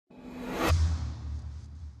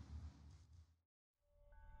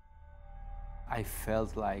I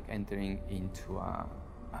felt like entering into a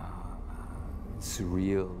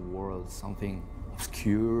surreal world, something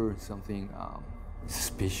obscure, something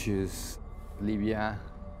suspicious. Libya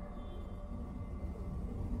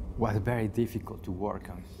was very difficult to work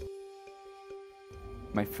on.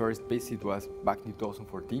 My first visit was back in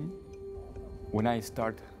 2014, when I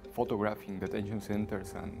started photographing detention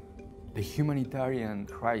centers and the humanitarian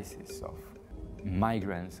crisis of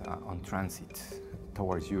migrants on transit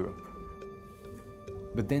towards Europe.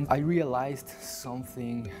 But then I realized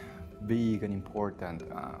something big and important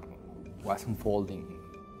was unfolding,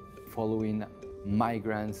 following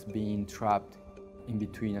migrants being trapped in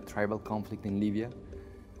between a tribal conflict in Libya.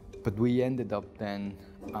 But we ended up then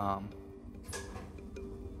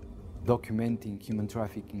documenting human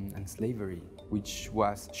trafficking and slavery, which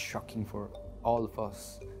was shocking for all of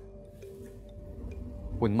us.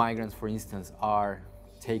 When migrants, for instance, are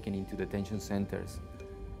taken into detention centers,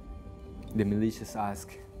 the militias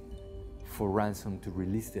ask for ransom to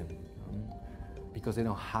release them because they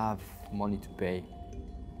don't have money to pay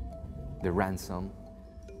the ransom.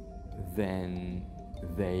 Then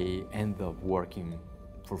they end up working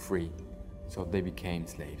for free, so they became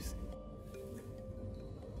slaves.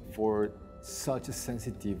 For such a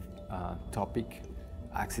sensitive topic,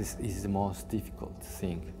 access is the most difficult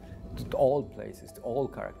thing to all places, to all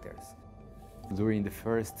characters. During the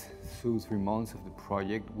first 2-3 months of the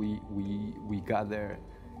project, we gathered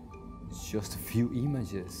just a few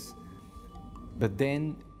images. But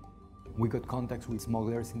then we got contact with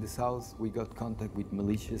smugglers in the south, we got contact with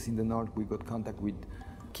militias in the north, we got contact with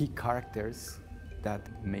key characters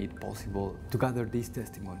that made possible to gather these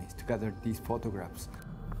testimonies, to gather these photographs.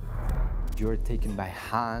 You're taken by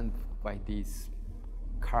hand by these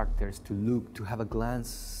characters to look, to have a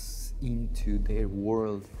glance into their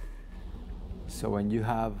world. So when you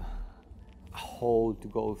have a hole to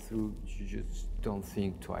go through, you just don't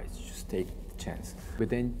think twice, just take the chance. But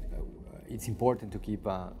then it's important to keep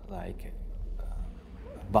a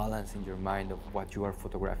balance in your mind of what you are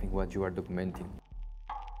photographing, what you are documenting.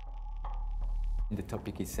 The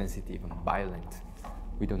topic is sensitive and violent.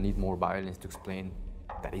 We don't need more violence to explain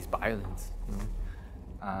that is violence. You know?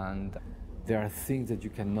 And there are things that you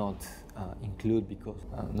cannot include because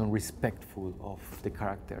not respectful of the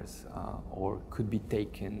characters or could be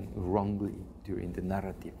taken wrongly during the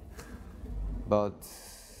narrative. But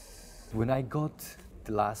when I got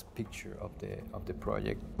the last picture of the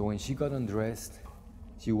project, when she got undressed,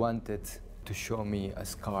 she wanted to show me a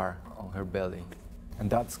scar on her belly. And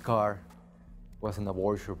that scar was an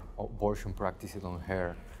abortion practiced on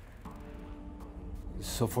her.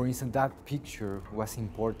 So for instance, that picture was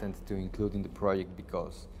important to include in the project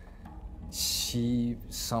because she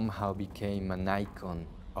somehow became an icon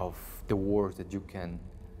of the wars that you can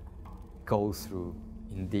go through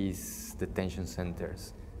in these detention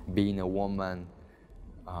centers. Being a woman,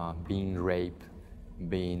 being raped,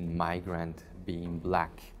 being migrant, being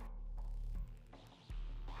black.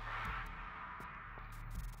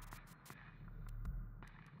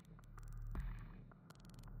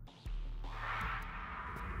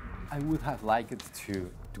 I would have liked to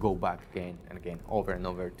go back again and again, over and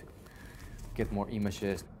over, to get more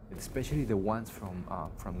images, especially the ones from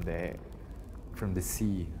the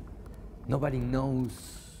sea. Nobody knows,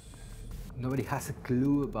 nobody has a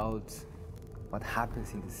clue about what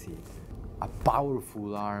happens in the sea. A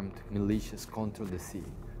powerful armed militias control the sea.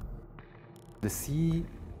 The sea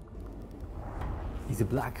is the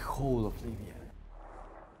black hole of Libya.